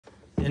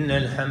إن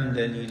الحمد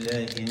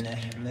لله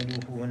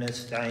نحمده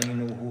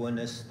ونستعينه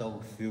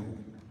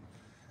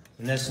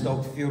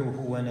ونستغفره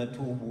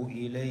ونتوب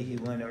إليه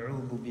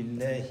ونعوذ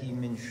بالله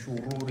من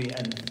شرور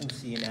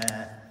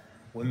أنفسنا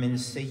ومن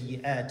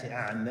سيئات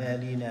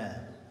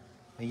أعمالنا.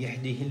 من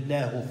يهده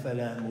الله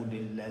فلا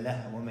مضل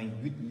له ومن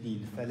يضلل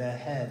فلا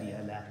هادي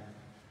له.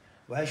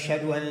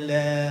 وأشهد أن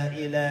لا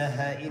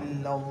إله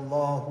إلا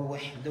الله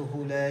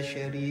وحده لا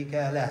شريك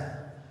له.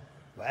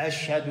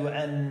 وأشهد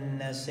أن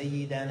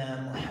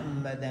سيدنا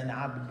محمدا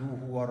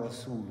عبده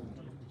ورسوله.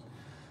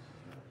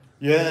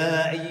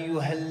 يا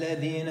أيها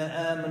الذين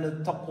آمنوا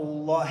اتقوا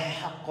الله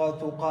حق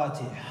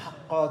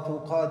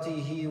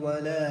تقاته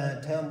ولا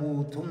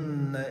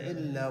تموتن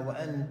إلا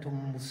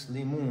وأنتم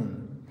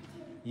مسلمون.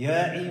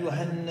 يا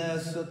أيها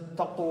الناس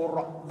اتقوا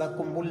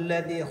ربكم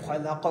الذي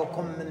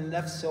خلقكم من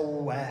نفس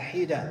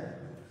واحدة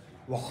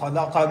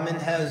وخلق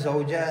منها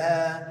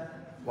زوجها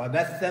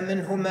وبث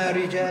منهما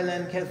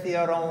رجالا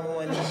كثيرا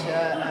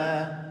ونساء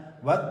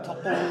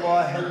واتقوا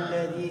الله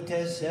الذي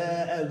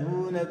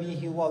تساءلون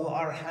به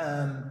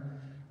والأرحام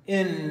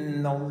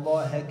إن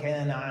الله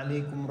كان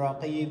عليكم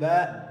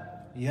رقيبا.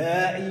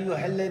 يا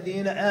أيها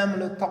الذين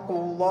آمنوا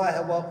اتقوا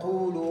الله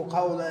وقولوا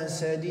قولا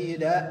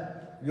سديدا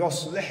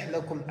يصلح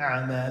لكم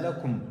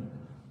أعمالكم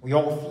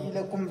ويغفر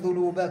لكم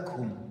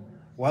ذنوبكم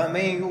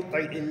ومن يطع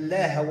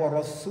الله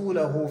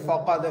ورسوله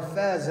فقد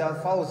فاز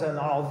فوزا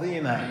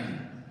عظيما.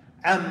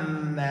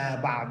 أما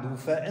بعد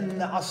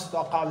فإن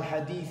أصدق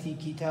الحديث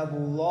كتاب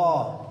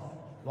الله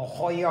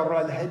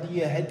وخير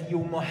الهدي هدي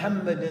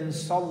محمد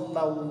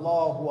صلى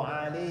الله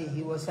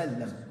عليه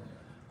وسلم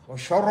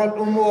وشر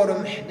الأمور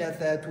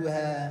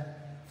محدثاتها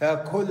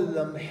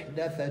فكل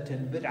محدثة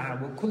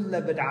بدعة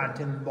وكل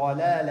بدعة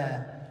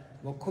ضلالة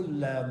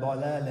وكل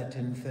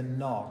ضلالة في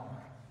النار.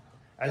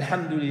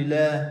 الحمد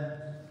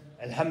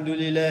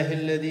لله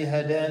الذي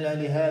هدانا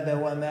لهذا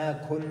وما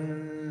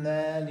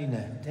كنا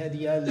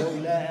لنهتدي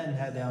لولا أن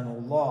هدانا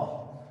الله.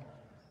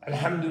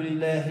 الحمد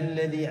لله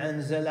الذي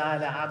أنزل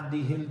على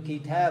عبده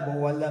الكتاب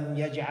ولم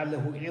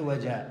يجعله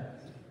عوجا.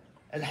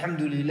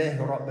 الحمد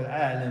لله رب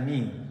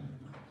العالمين.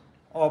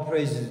 All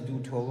praise is due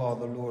to Allah,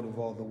 the Lord of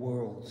all the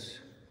worlds.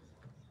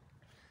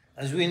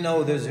 As we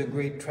know, there's a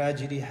great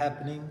tragedy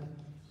happening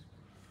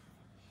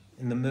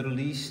in the Middle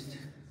East.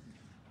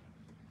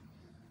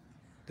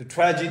 The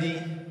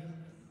tragedy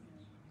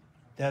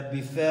that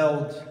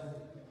befell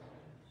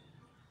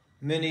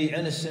many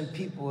innocent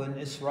people in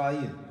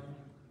Israel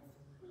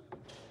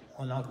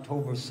on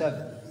October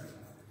 7th.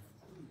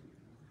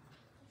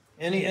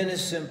 Any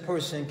innocent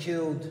person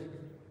killed,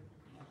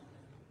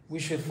 we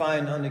should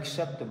find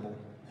unacceptable.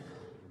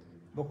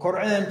 The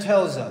Quran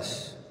tells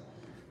us,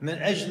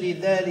 من أجل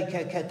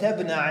ذلك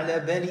كتبنا على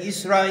بني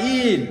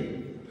إسرائيل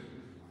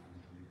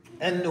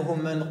أنه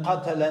من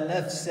قتل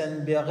نفسا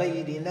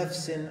بغير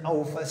نفس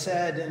أو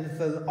فساد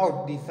في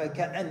الأرض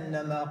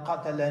فكأنما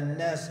قتل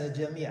الناس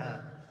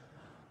جميعا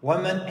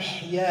ومن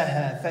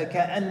أحياها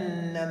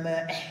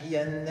فكأنما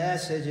أحيا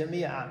الناس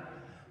جميعا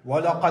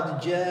ولقد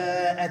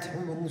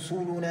جاءتهم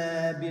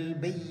رسلنا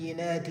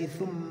بالبينات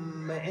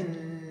ثم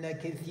إن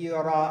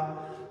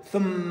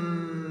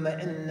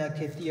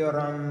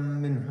كثيرا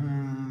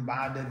منهم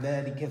بعد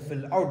ذلك في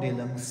الأرض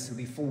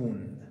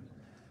لمسرفون.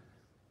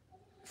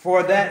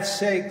 For that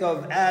sake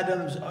of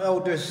Adam's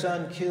elder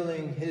son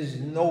killing his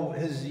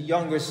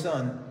younger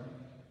son,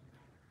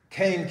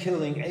 Cain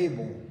killing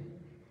Abel,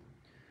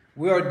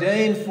 we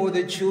ordained for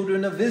the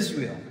children of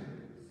Israel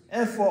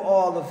and for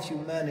all of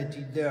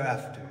humanity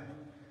thereafter.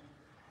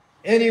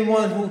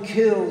 Anyone who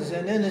kills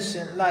an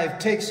innocent life,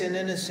 takes an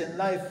innocent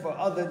life for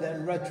other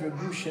than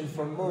retribution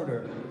for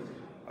murder,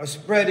 or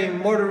spreading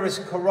murderous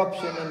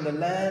corruption in the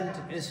land,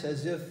 is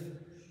as if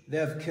they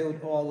have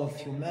killed all of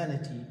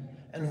humanity.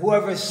 And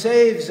whoever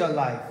saves a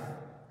life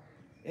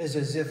is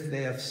as if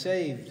they have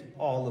saved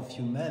all of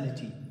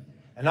humanity.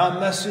 And our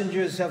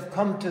messengers have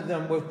come to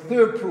them with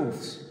clear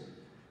proofs.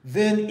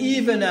 Then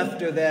even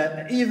after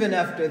that,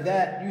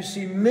 you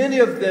see many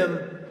of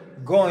them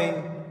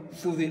going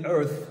through the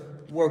earth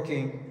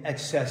working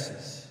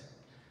excesses.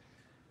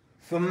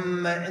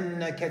 ثم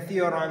إن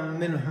كثيرا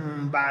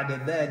منهم بعد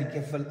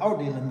ذلك في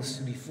الأرض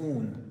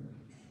لمسرفون.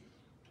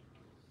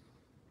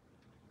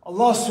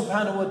 Allah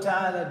subhanahu wa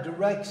ta'ala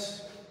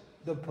directs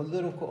the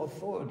political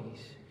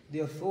authorities, the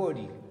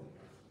authority.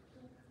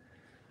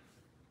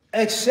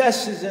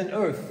 Excesses in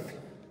earth.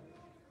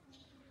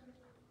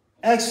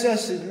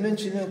 Excess is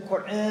mentioned in the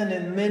Quran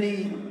in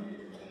many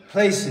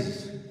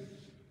places.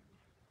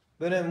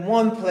 But in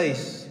one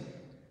place,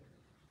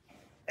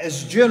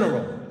 as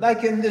general,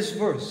 like in this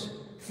verse,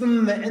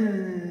 ثُمَّ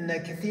إِنَّ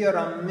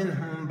كَثِيرًا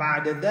مِّنْهُمْ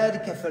بَعْدَ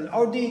ذَلِكَ فِي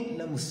الْأَرْضِ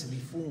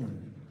لَمُسْرِفُونَ.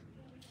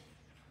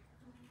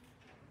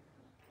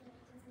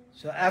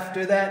 So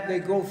after that, they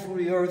go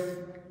through the earth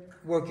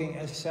working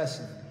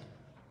excessively,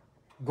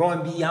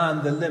 going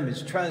beyond the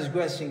limits,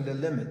 transgressing the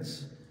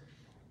limits.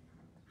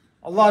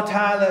 Allah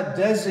Ta'ala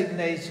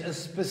designates a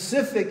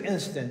specific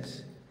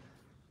instance,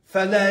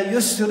 فَلَا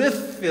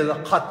يُسْرِفْ فِي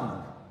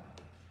الْقَتْلِ,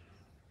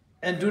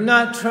 and do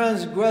not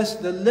transgress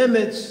the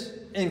limits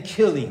in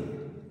killing.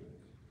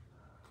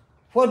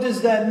 What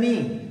does that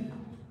mean?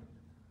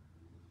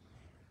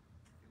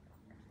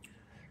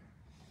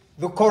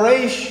 The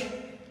Quraysh,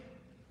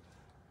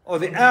 or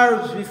the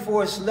Arabs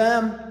before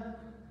Islam,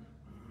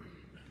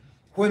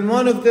 when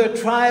one of their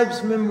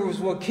tribes members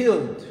were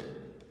killed,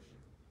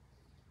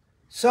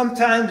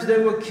 sometimes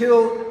they would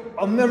kill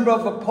a member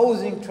of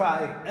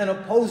an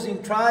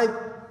opposing tribe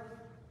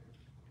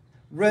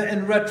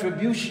in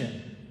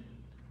retribution.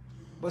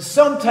 But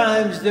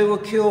sometimes they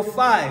would kill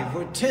 5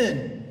 or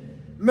 10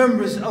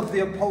 members of the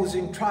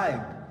opposing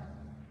tribe.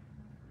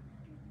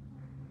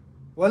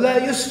 وَلَا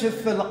يُسْرِفْ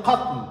فِي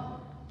الْقَتْلِ.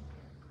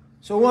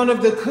 So one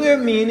of the clear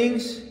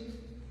meanings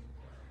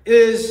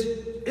is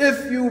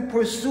if you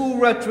pursue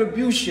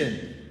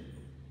retribution,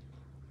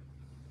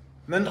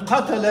 مَنْ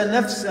قَتَلَ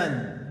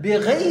نَفْسًا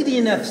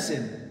بِغَيْرِ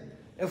نَفْسٍ.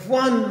 If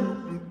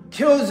one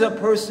kills a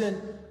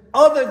person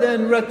other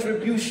than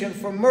retribution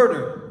for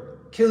murder,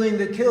 killing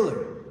the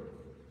killer.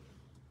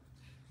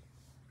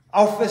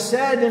 أَوْ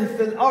فَسَادٍ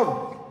فِي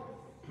الْأَرْضِ.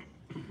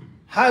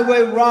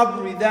 Highway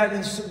robbery that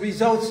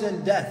results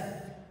in death.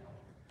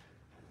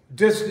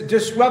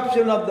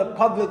 Disruption of the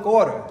public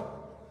order.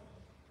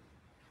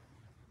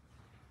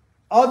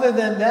 Other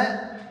than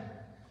that,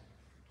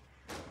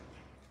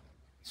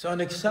 it's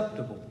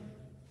unacceptable.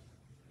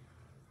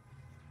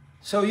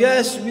 So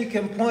yes, we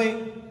can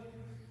point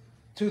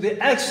to the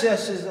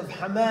excesses of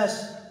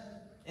Hamas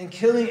in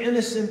killing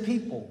innocent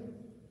people.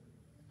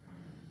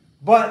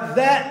 But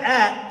that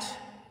act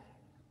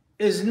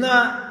is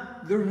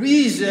not the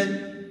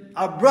reason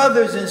our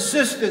brothers and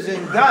sisters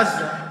in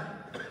Gaza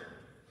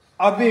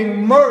are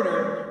being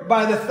murdered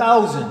by the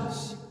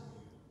thousands.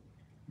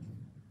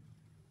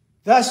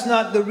 That's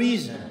not the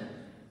reason.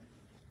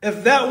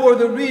 If that were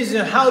the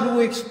reason, how do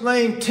we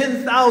explain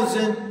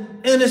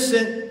 10,000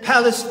 innocent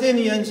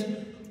Palestinians,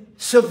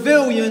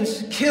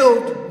 civilians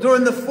killed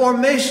during the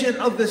formation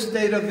of the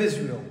State of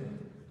Israel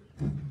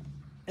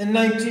in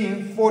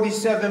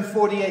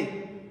 1947-48?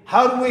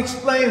 How do we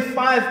explain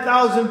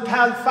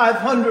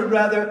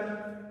 500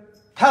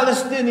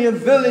 Palestinian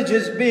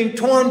villages being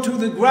torn to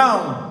the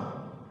ground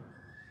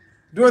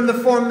during the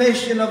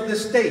formation of the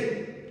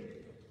state?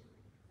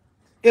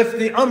 If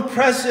the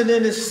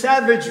unprecedented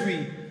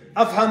savagery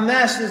of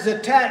Hamas's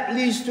attack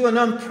leads to an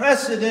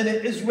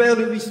unprecedented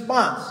Israeli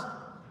response,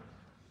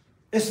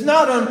 it's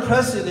not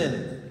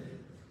unprecedented.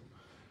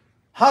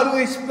 How do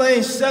we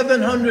explain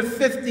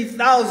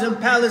 750,000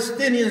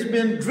 Palestinians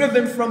being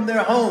driven from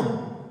their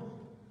home?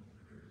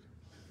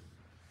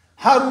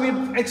 How do we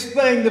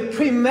explain the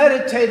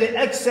premeditated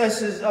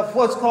excesses of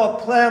what's called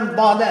Plan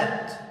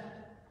Ballet?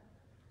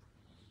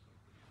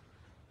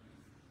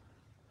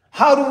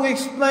 How do we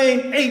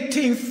explain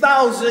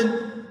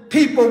 18,000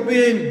 people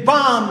being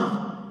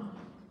bombed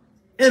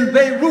in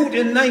Beirut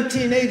in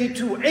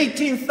 1982?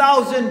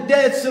 18,000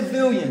 dead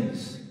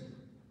civilians,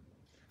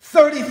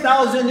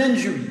 30,000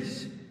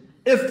 injuries.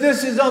 If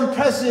this is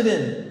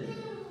unprecedented,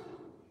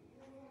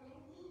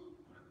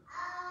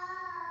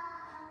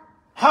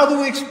 how do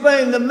we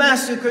explain the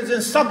massacres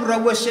in Sabra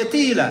wa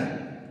Shatila?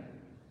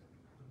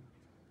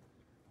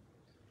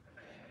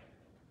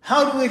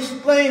 How do we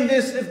explain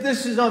this if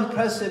this is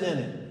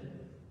unprecedented?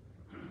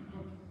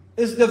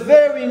 It's the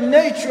very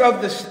nature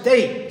of the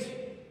state.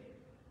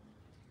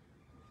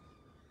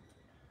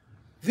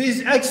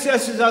 These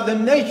excesses are the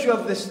nature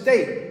of the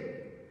state,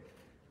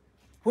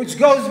 which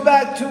goes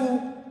back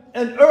to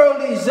an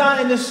early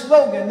Zionist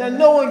slogan that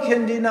no one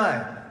can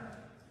deny.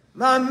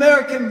 My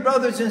American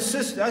brothers and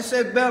sisters, I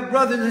said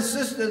brothers and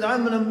sisters,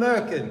 I'm an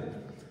American.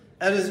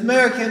 And as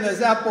American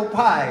as apple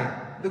pie.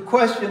 The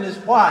question is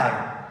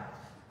why?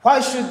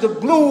 Why should the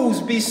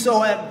blues be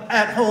so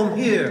at home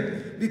here?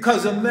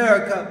 Because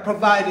America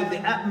provided the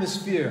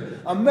atmosphere.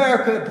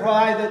 America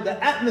provided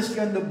the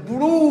atmosphere and the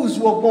blues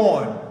were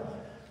born.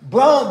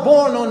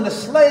 Born on the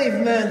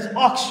slave man's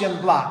auction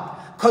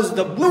block. Because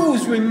the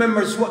blues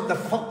remembers what the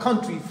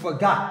country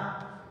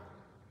forgot.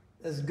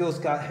 That's Gil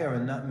Scott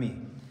Heron, not me.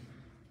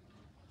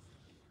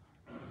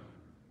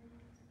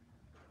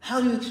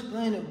 How do you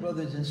explain it,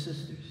 brothers and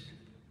sisters?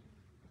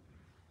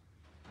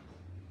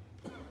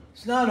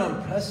 It's not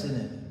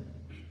unprecedented.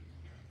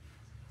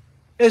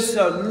 It's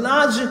a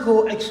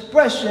logical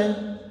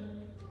expression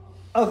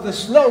of the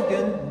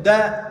slogan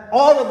that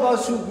all of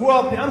us who grew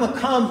up here, I'm a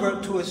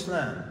convert to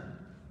Islam.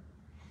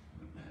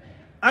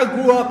 I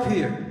grew up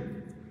here.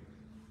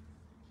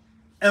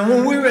 And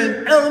when we were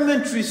in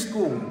elementary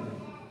school,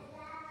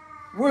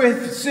 we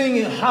were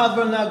singing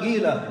Hava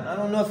Nagila. I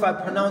don't know if I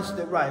pronounced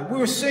it right. We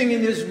were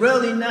singing the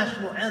Israeli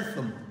national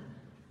anthem.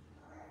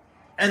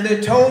 And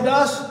they told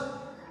us,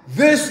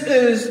 this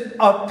is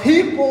a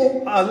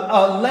people,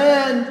 a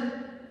land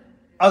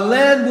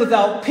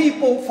without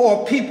people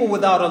for a people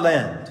without a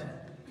land.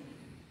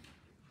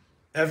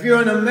 If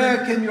you're an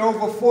American, you're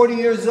over 40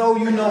 years old,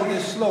 you know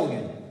this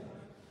slogan.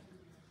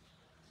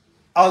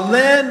 A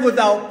land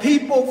without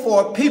people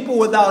for a people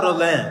without a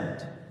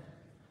land.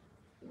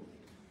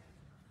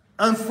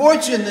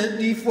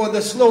 Unfortunately for the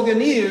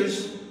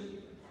sloganeers,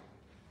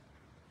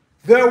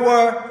 there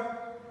were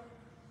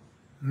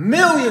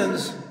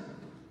millions,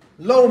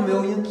 low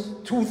millions,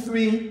 2,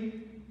 3,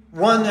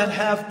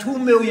 1.5, 2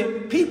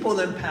 million people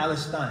in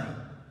Palestine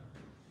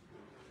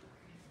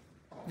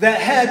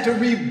that had to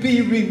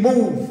be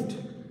removed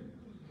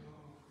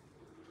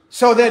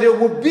so that it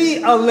would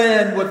be a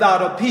land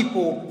without a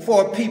people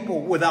for a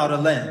people without a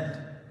land.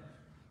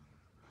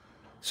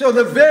 So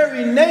the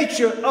very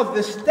nature of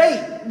the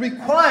state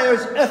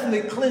requires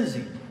ethnic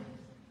cleansing.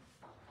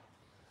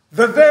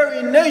 The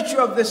very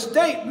nature of the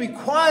state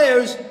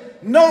requires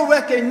no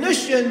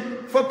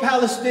recognition for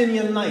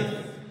Palestinian life.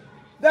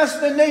 That's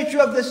the nature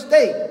of the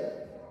state,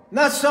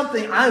 not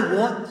something I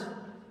want.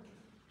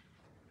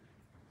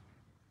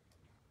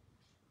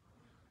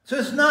 So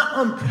it's not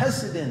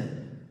unprecedented.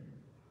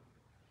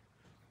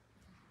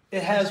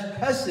 It has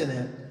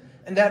precedent,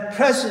 and that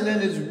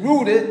precedent is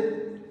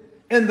rooted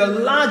in the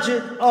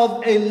logic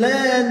of a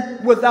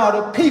land without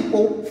a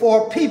people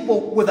for a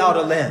people without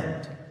a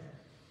land.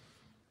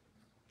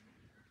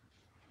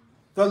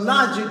 The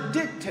logic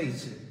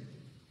dictates it.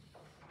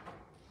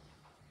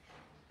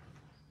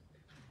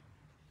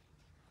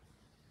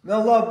 May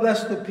Allah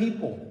bless the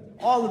people,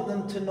 all of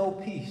them, to know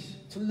peace,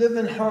 to live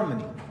in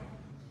harmony.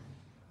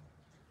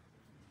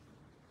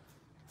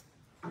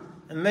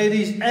 And may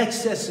these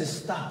excesses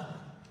stop.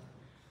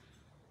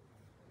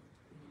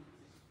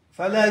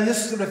 فَلَا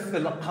يُسْرِفْ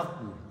فِي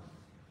الْقَتْلِ.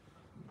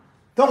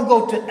 Don't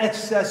go to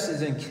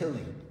excesses in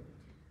killing.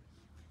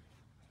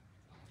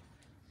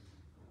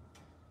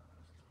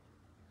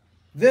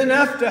 Then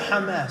after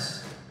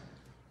Hamas,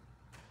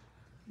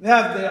 we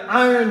have the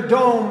Iron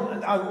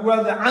Dome,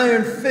 or the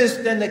Iron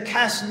Fist and the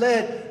cast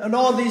lead and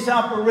all these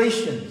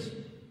operations.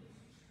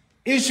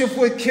 Each of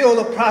which killed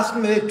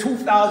approximately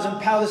 2,000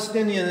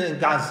 Palestinians in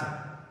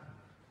Gaza.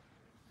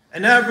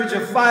 An average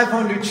of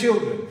 500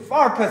 children,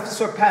 far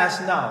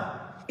surpassed now.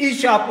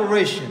 Each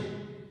operation.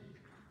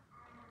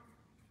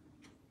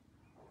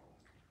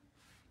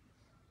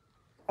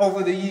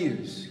 Over the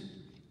years.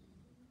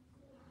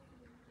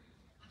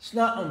 It's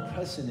not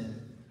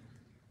unprecedented.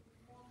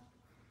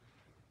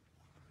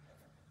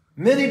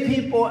 Many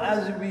people,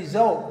 as a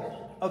result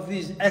of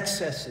these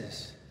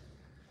excesses,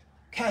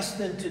 cast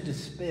into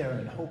despair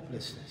and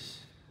hopelessness.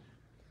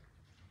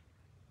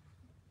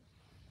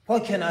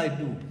 What can I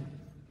do?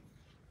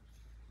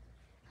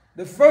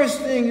 The first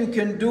thing you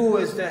can do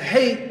is to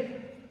hate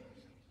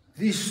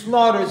these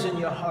slaughters in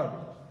your heart.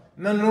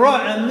 مَنْ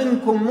رَأَ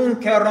مِنْكُمْ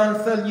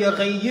مُنْكَرًا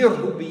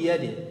فَلْيَغَيِّرْهُ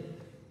بِيَدِهِ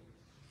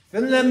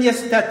فَإِنْ لَمْ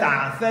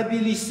يَسْتَطِعْ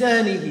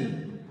فَبِلِسَانِهِ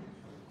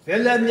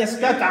فَإِنْ لَمْ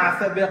يَسْتَطِعْ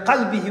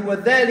فَبِقَلْبِهِ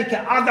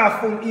وَذَلِكَ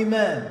أَضْعَفُ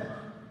الْإِيمَانِ.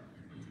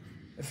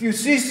 If you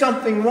see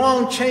something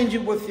wrong, change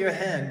it with your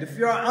hand. If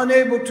you're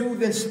unable to,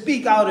 then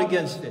speak out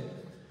against it.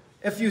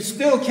 If you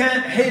still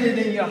can't, hate it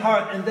in your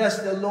heart, and that's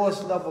the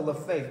lowest level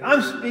of faith.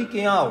 I'm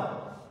speaking out.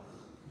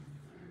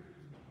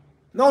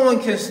 No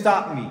one can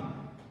stop me.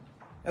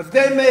 If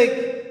they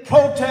make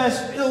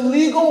protests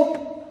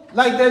illegal,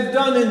 like they've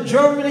done in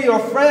Germany or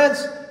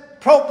France,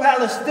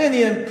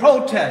 pro-Palestinian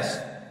protests,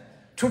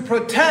 to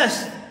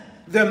protest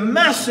the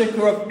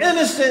massacre of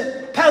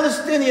innocent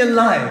Palestinian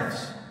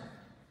lives,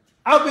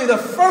 I'll be the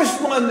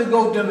first one to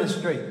go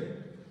demonstrate.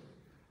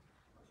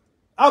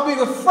 I'll be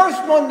the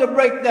first one to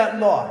break that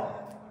law.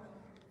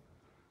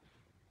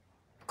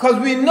 Because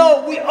we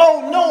know we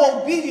owe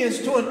no obedience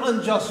to an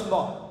unjust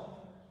law.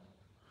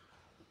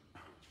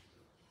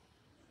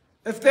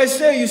 If they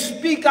say you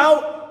speak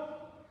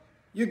out,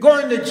 you're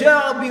going to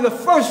jail, I'll be the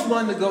first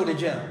one to go to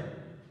jail.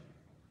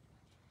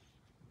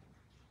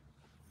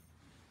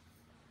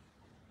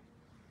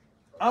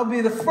 I'll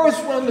be the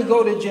first one to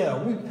go to jail.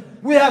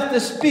 We have to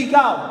speak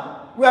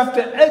out. We have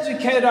to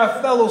educate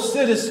our fellow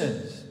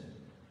citizens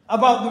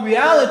about the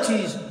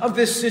realities of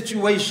this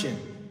situation.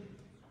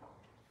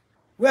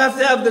 We have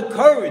to have the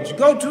courage.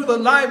 Go to the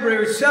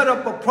library, set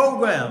up a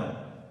program.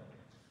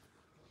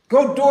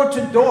 Go door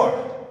to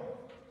door.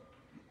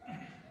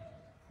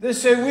 They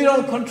say we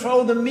don't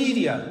control the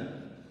media.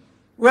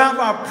 We have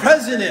our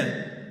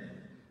president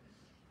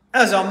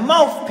as a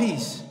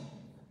mouthpiece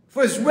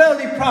for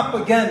Israeli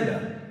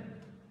propaganda.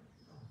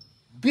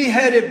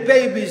 Beheaded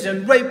babies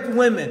and raped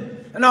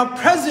women. And our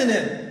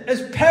president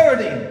is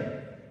parroting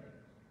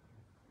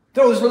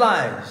those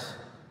lies.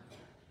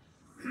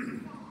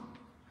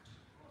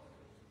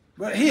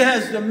 But he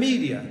has the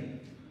media.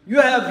 You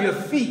have your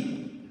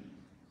feet.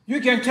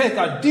 You can take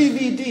a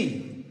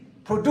DVD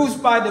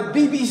produced by the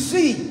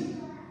BBC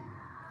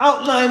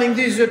outlining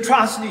these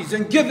atrocities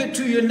and give it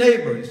to your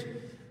neighbors.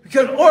 We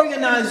can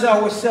organize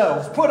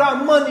ourselves, put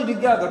our money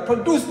together,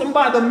 produce them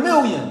by the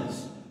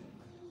millions.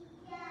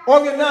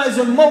 Organize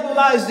and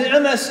mobilize the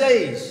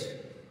MSAs.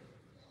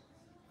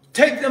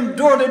 Take them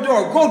door to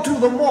door. Go to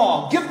the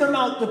mall. Give them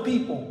out to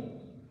people.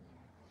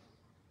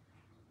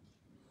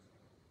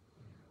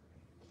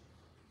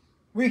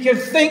 We can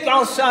think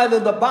outside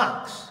of the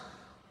box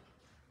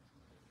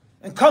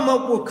and come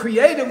up with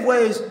creative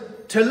ways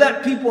to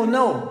let people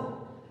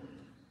know.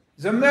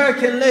 There's an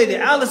American lady,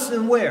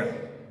 Alison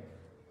Ware,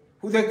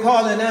 who they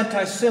call an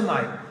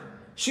anti-Semite.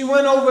 She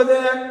went over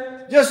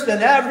there, just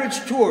an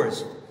average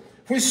tourist.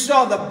 We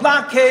saw the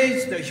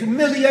blockades, the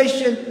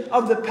humiliation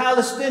of the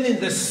Palestinians,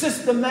 the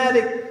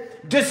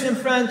systematic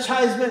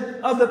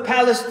disenfranchisement of the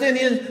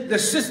Palestinians, the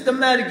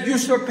systematic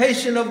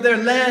usurpation of their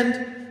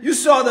land. You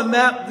saw the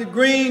map, the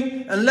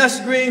green, and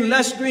less green,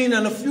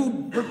 and a few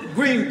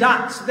green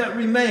dots that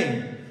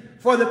remain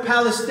for the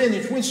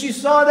Palestinians. When she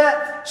saw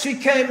that, she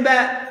came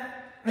back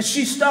and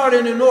she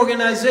started an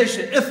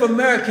organization, If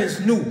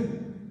Americans Knew.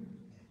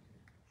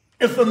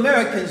 If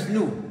Americans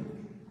Knew.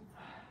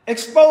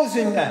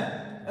 Exposing that.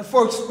 And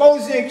for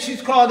exposing it,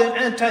 she's called an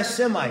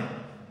anti-Semite.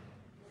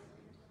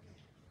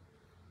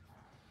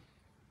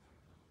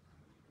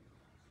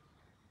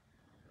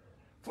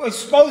 For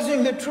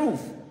exposing the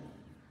truth.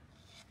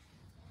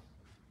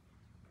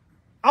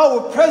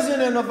 Our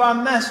president of our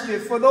masjid,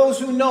 for those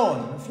who know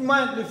him,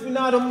 if you're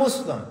not a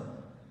Muslim,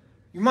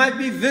 you might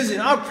be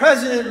visiting. Our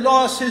president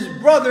lost his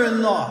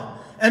brother-in-law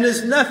and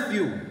his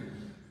nephew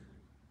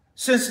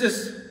since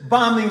this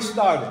bombing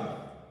started.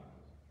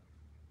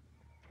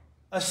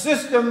 A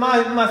sister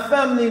my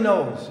family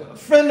knows, a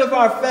friend of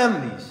our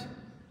families,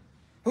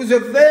 who's a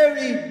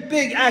very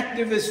big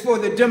activist for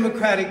the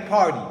Democratic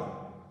Party,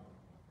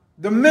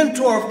 the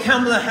mentor of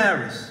Kamala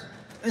Harris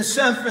in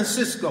San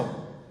Francisco.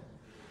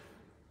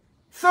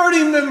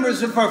 30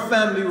 members of her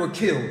family were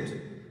killed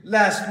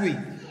last week.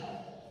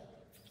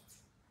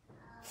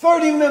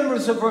 30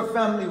 members of her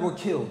family were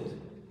killed.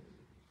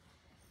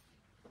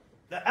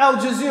 The Al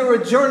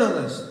Jazeera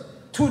journalist,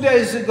 2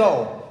 days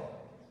ago,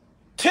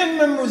 10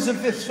 members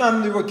of his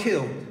family were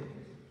killed.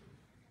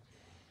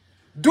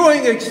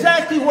 Doing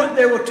exactly what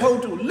they were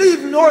told to.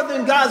 Leave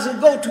northern Gaza,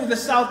 go to the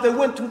south. They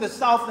went to the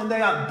south and they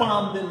got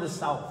bombed in the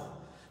south.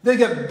 They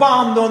get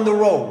bombed on the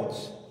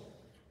roads.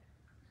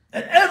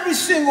 And every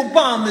single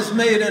bomb is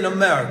made in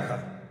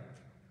America.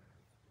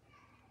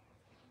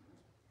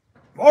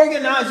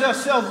 Organize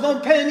ourselves,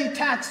 don't pay any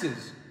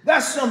taxes.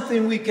 That's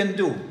something we can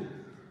do.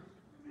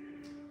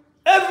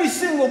 Every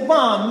single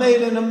bomb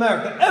made in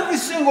America. Every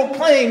single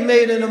plane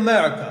made in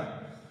America.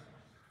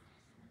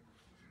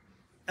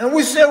 And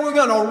we say we're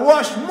going to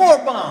rush more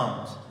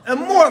bombs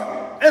and more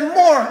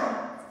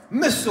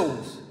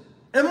missiles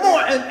and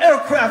more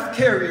aircraft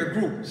carrier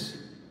groups.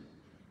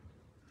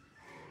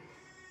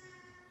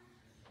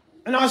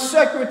 And our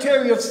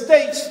Secretary of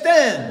State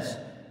stands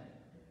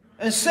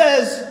and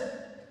says,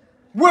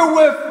 we're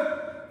with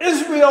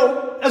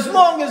Israel as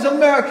long as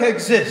America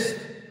exists.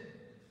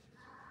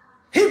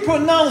 He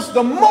pronounced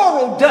the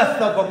moral death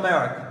of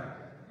America.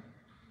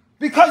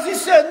 Because he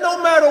said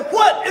no matter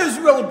what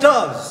Israel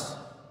does,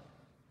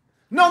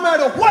 no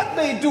matter what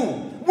they do,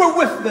 we're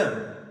with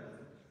them.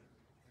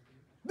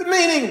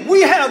 Meaning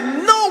we have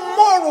no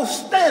moral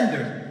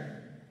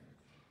standard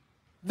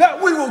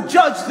that we will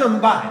judge them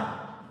by.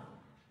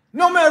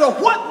 No matter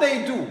what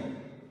they do.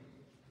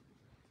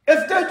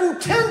 If they do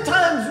 10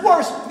 times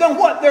worse than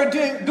what they're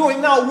doing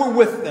now, we're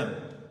with them.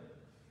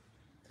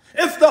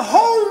 If the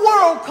whole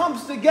world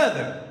comes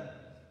together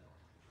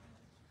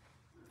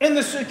in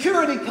the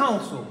Security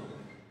Council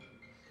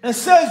and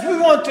says we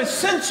want to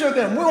censor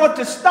them, we want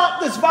to stop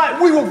this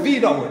violence, we will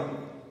veto it.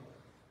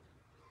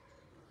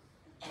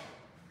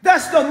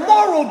 That's the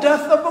moral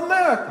death of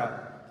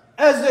America.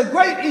 As the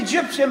great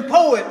Egyptian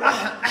poet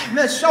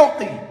Ahmed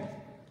Shawqi,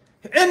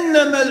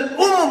 إنما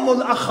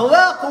الأمم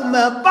الأخلاق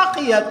ما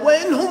بقيت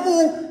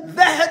وإنهم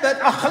ذهبت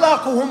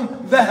أخلاقهم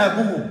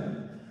ذهبوا.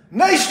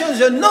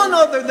 Nations are none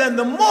other than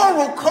the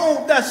moral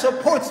code that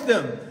supports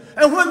them.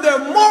 And when their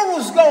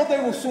morals go, they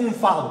will soon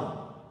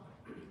follow.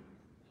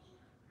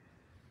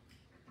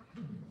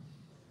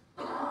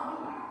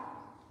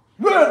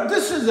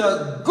 This is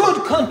a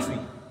good country.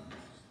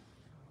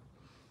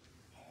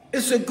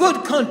 It's a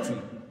good country.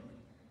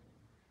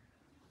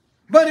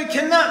 But it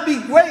cannot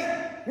be great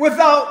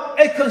without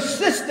a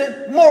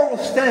consistent moral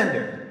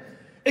standard.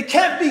 It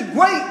can't be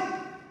great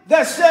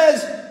that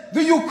says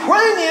the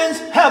Ukrainians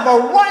have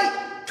a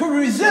right to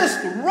resist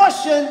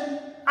Russian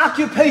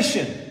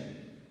occupation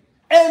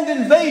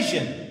and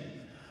invasion.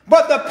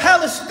 But the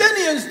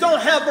Palestinians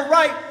don't have a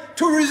right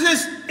to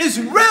resist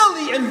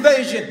Israeli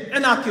invasion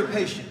and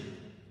occupation.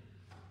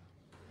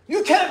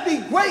 You can't be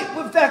great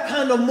with that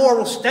kind of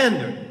moral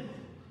standard.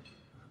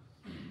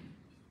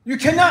 You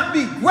cannot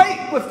be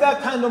great with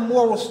that kind of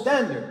moral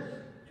standard.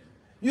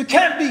 You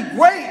can't be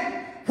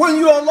great when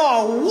you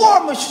allow a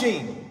war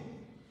machine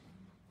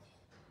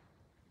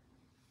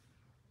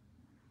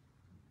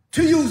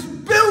to use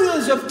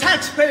billions of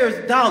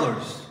taxpayers'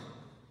 dollars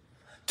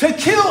to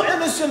kill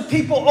innocent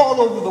people all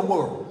over the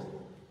world.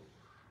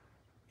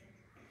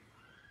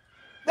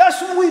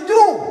 That's what we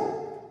do.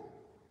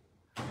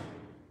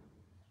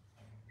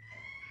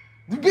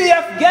 Be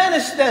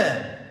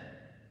Afghanistan.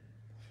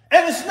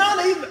 And it's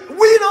not even,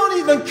 we don't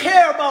even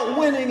care about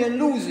winning and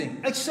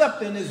losing,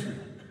 except in Israel.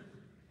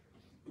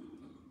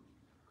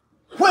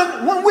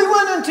 When we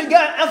went into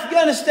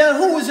Afghanistan,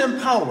 who was in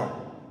power?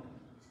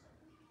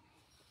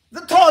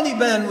 The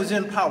Taliban was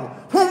in power.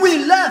 When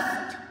we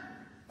left,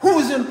 who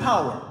was in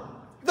power?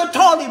 The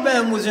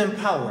Taliban was in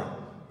power.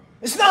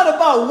 It's not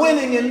about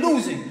winning and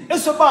losing.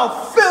 It's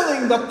about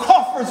filling the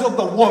coffers of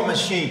the war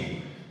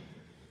machine.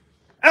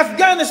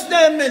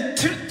 Afghanistan meant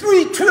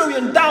 $3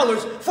 trillion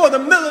for the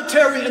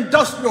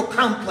military-industrial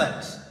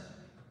complex.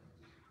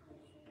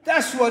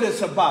 That's what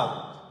it's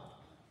about.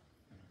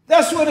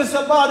 That's what it's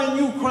about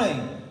in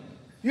Ukraine.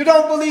 You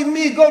don't believe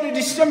me? Go to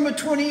December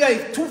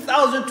 28th,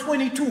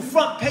 2022,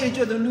 front page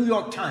of the New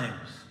York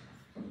Times.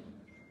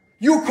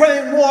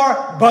 Ukraine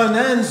war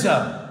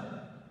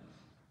bonanza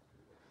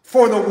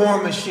for the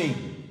war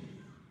machine.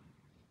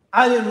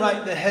 I didn't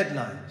write the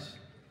headlines.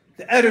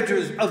 The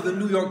editors of the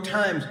New York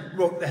Times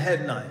wrote the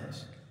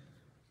headlines.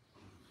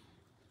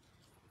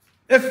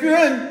 If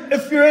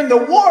you're in the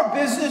war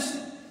business,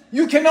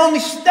 you can only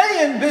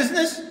stay in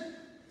business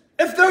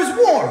if there's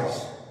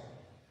wars.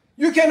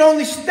 You can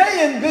only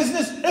stay in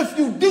business if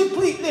you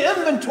deplete the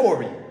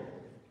inventory.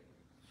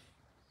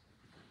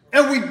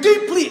 And we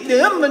deplete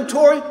the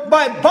inventory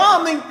by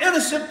bombing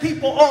innocent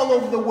people all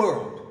over the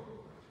world.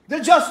 The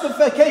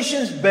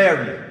justification's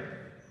buried.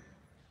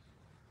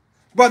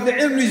 But the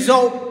end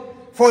result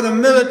for the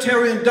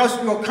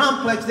military-industrial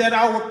complex that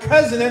our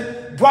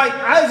President, Dwight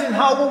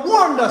Eisenhower,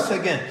 warned us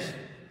against.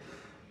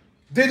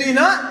 Did he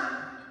not?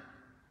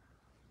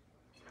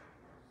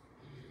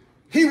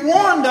 He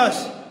warned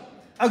us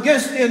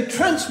against the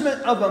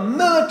entrenchment of a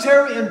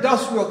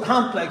military-industrial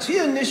complex. He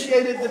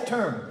initiated the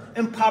term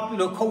in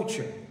popular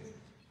culture.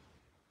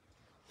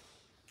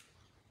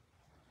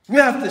 We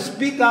have to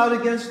speak out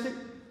against it.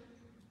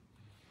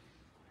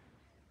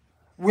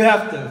 We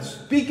have to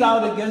speak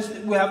out against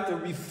it. We have to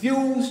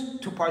refuse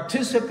to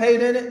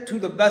participate in it to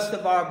the best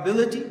of our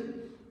ability.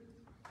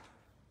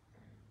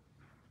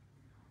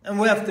 And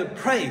we have to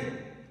pray.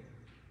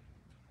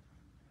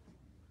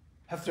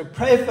 Have to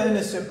pray for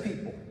innocent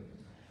people.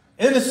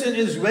 Innocent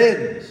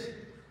Israelis.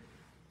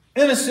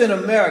 Innocent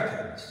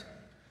Americans.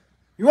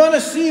 You want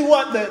to see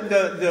what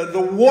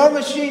the war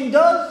machine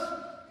does?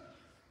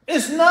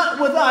 It's not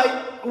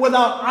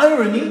without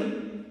irony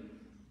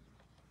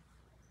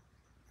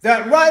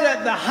that right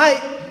at the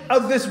height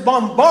of this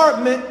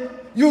bombardment,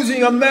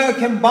 using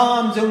American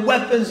bombs and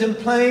weapons and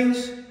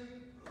planes,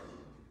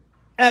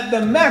 at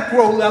the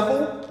macro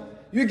level,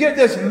 you get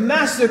this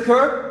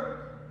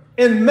massacre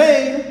in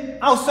Maine,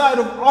 outside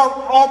of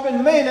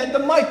Auburn, Maine, at the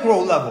micro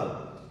level.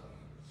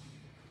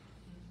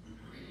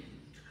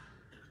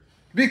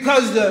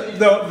 Because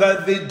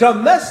the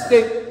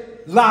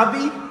domestic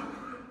lobby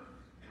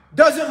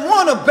doesn't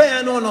want a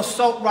ban on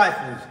assault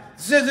rifles.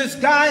 Says this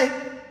guy,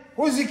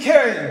 who's he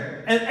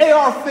carrying? An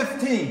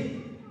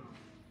AR-15.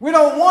 We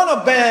don't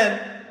want a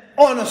ban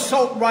on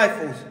assault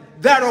rifles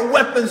that are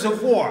weapons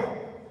of war.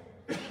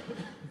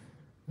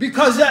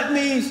 Because that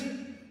means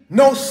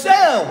no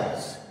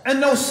sales.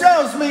 And no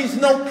sales means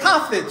no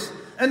profits.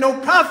 And no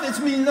profits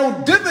mean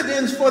no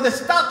dividends for the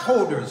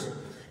stockholders.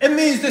 It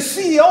means the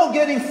CEO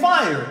getting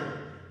fired.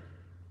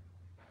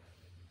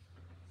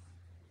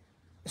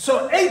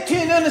 So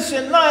 18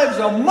 innocent lives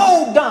are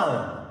mowed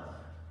down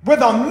with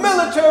a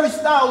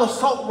military-style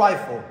assault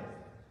rifle.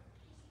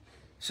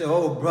 So,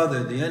 oh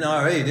brother, the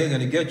NRA, they're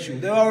going to get you.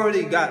 They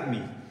already got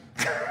me.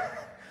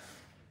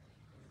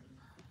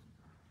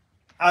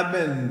 I've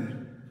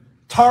been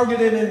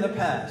targeted in the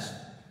past.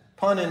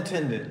 Pun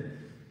intended.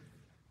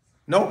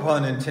 No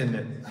pun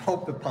intended. I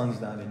hope the pun's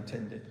not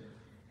intended.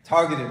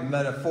 Targeted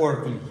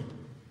metaphorically.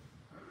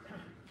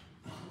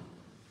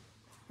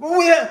 But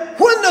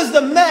when does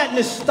the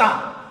madness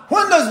stop?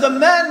 When does the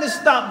madness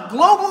stop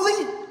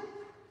globally?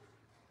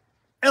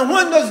 And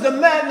when does the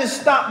madness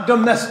stop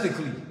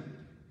domestically?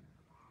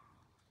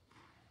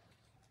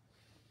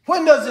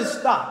 When does it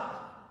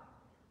stop?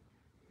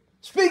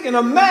 Speaking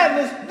of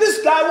madness,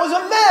 this guy was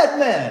a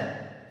madman.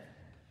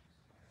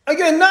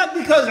 Again, not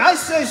because I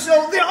say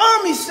so, the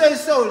army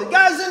says so. The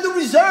guy's in the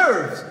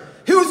reserves.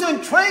 He was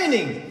in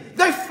training.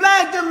 They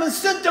flagged him and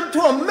sent him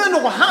to a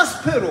mental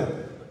hospital.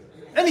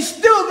 And he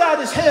still got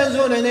his hands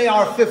on an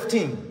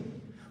AR-15.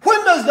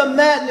 When does the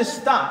madness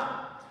stop?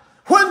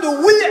 When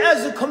do we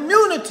as a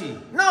community,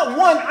 not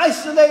one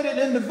isolated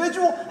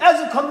individual,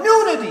 as a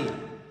community,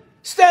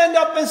 stand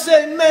up and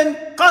say,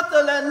 "Men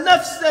qatala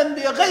nafsan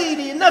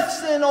bighayri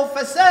nafsin aw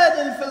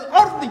fasadin fil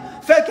ardi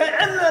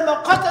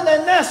faka'annama qatala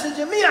an-nas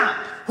jami'a."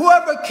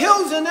 Whoever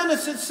kills an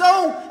innocent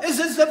soul is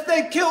as if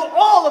they kill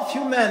all of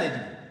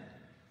humanity.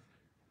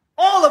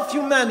 All of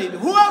humanity,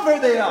 whoever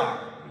they are.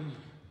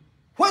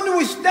 When do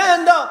we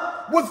stand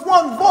up with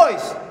one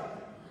voice?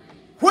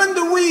 When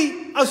do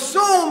we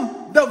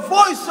assume the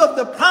voice of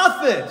the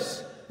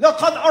prophets?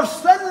 لَقَدْ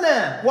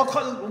أَرْسَلْنَا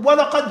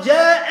وَلَقَدْ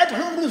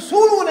جَاءَتْهُمْ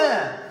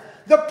رُسُولُنَا.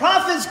 The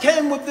prophets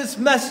came with this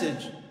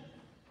message.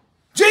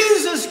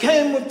 Jesus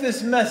came with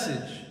this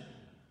message.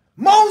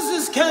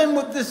 Moses came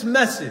with this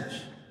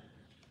message.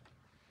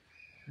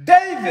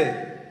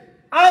 David,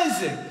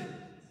 Isaac,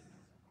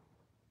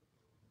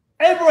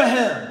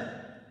 Abraham,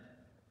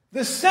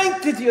 the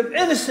sanctity of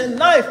innocent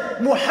life,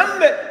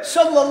 Muhammad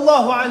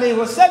sallallahu alayhi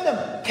wa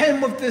sallam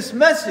came with this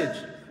message.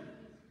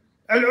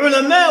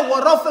 Al-ulama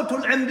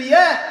warathatul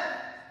anbiya.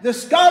 The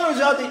scholars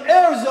are the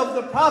heirs of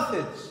the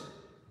prophets.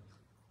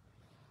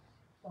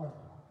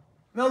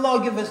 May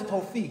Allah give us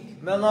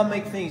tawfiq. May Allah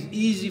make things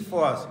easy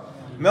for us.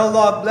 May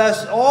Allah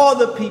bless all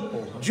the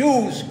people,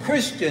 Jews,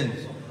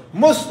 Christians,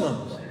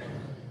 Muslims.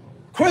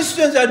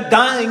 Christians are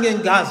dying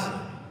in Gaza.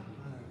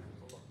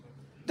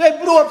 They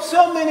blew up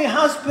so many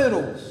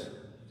hospitals.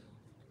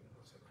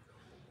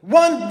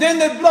 Then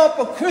they blew up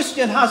a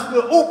Christian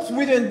hospital. Oops,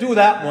 we didn't do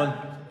that one.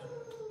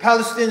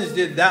 Palestinians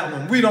did that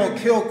one. We don't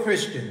kill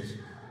Christians.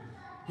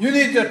 You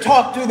need to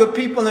talk to the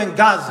people in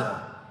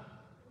Gaza.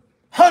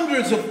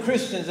 Hundreds of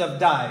Christians have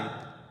died.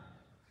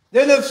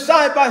 They live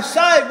side by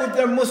side with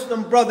their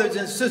Muslim brothers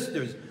and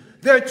sisters.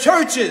 Their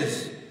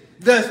churches,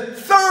 the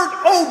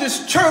third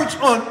oldest church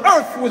on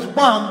earth, was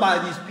bombed by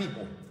these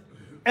people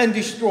and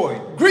destroyed.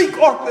 Greek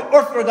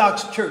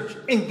Orthodox Church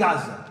in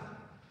Gaza.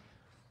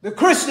 The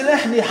Christian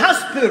Ahli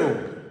Hospital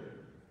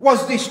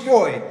was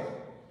destroyed.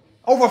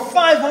 Over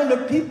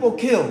 500 people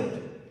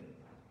killed.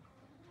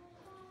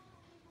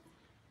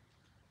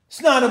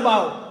 It's not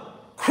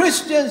about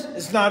Christians,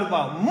 it's not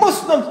about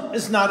Muslims,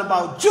 it's not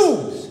about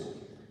Jews.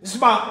 It's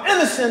about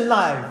innocent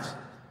lives.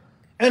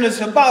 And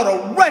it's about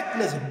a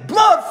reckless,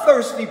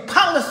 bloodthirsty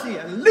policy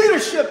and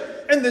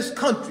leadership in this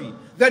country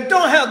that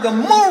don't have the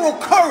moral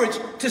courage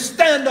to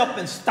stand up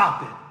and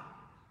stop it.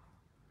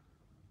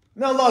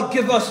 May Allah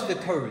give us the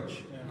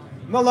courage.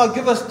 May Allah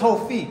give us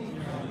tawfiq.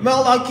 May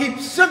Allah keep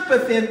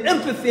sympathy and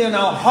empathy in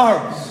our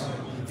hearts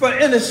for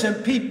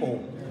innocent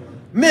people,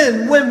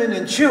 men, women,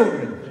 and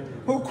children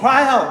who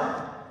cry out,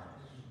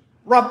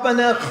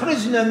 رَبَّنَا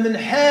خْرِجْنَا مِنْ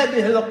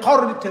هَذِهِ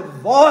الْقَرْيَةِ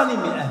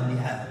الظَّالِمِ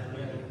أَهْلِهَا.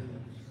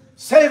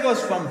 Save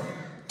us from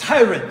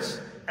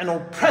tyrants and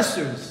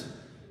oppressors.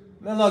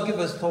 May Allah give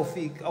us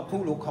tawfiq.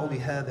 أقول قولي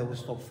هذا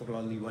واستغفر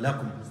الله لي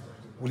ولكم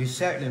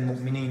ولسائر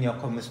المؤمنين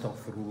يقوم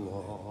استغفر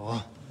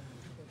الله.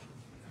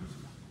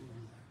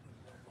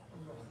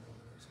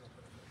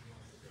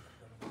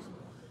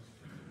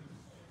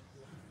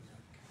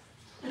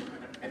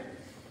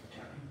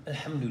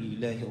 الحمد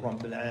لله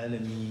رب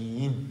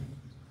العالمين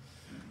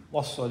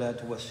والصلاة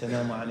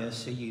والسلام على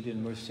سيد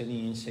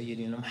المرسلين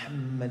سيدنا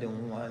محمد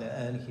وعلى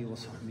آله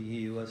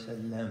وصحبه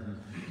وسلم.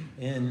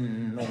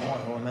 إن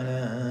الله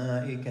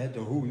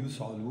وملائكته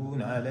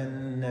يصلون على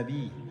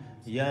النبي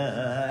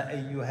يا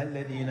أيها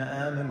الذين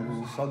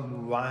آمنوا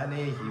صلوا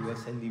عليه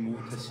وسلموا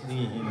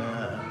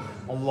تسليما.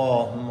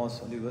 اللهم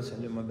صل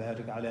وسلم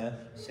وبارك على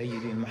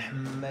سيدنا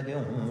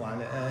محمد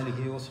وعلى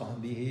آله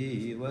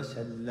وصحبه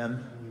وسلم.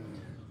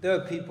 There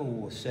are people who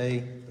will say,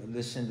 they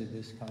listen to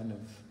this kind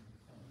of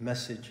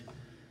message,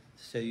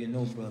 say, you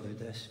know, brother,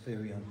 that's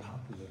very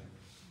unpopular.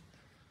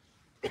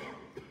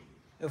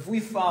 If we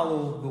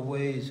follow the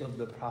ways of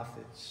the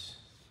prophets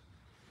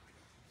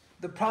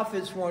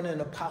weren't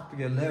in a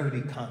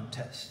popularity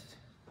contest.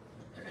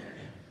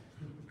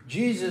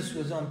 Jesus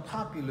was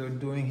unpopular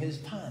during his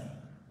time.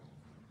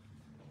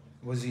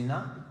 Was he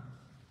not?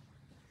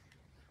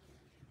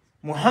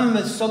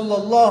 Muhammad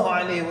sallallahu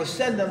alayhi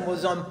wasallam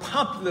was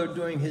unpopular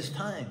during his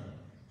time.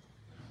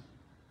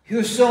 He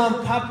was so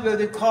unpopular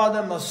they called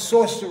him a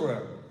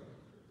sorcerer,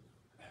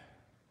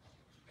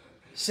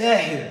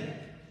 sahir.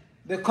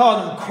 They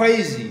called him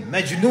crazy,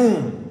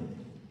 majnoon.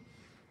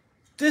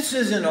 This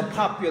isn't a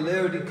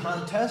popularity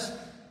contest.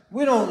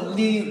 We don't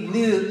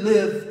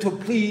live to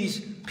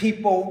please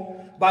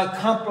people by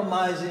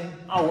compromising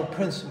our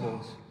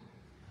principles.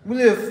 We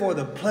live for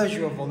the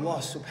pleasure of Allah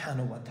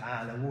subhanahu wa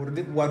ta'ala.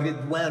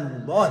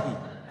 وَرِضْوَانُ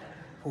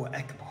هُوَ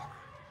أَكْبَرُ.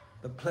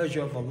 The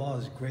pleasure of Allah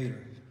is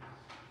greater.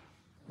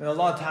 May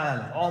Allah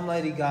ta'ala,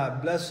 Almighty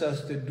God, bless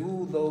us to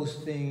do those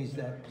things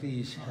that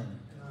please Him.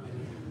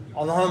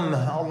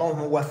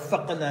 اللهم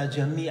وفقنا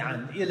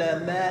جميعا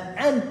إلى ما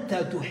أنت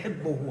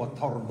تحبه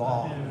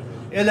وترضاه.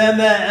 إلى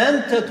ما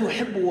أنت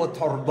تحب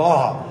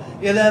وترضاه.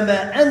 إلى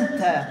ما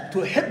أنت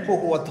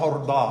تحبه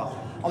وترضاه.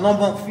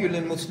 اللهم اغفر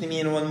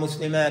للمسلمين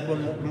والمسلمات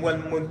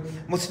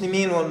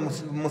والمسلمين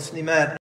والمسلمات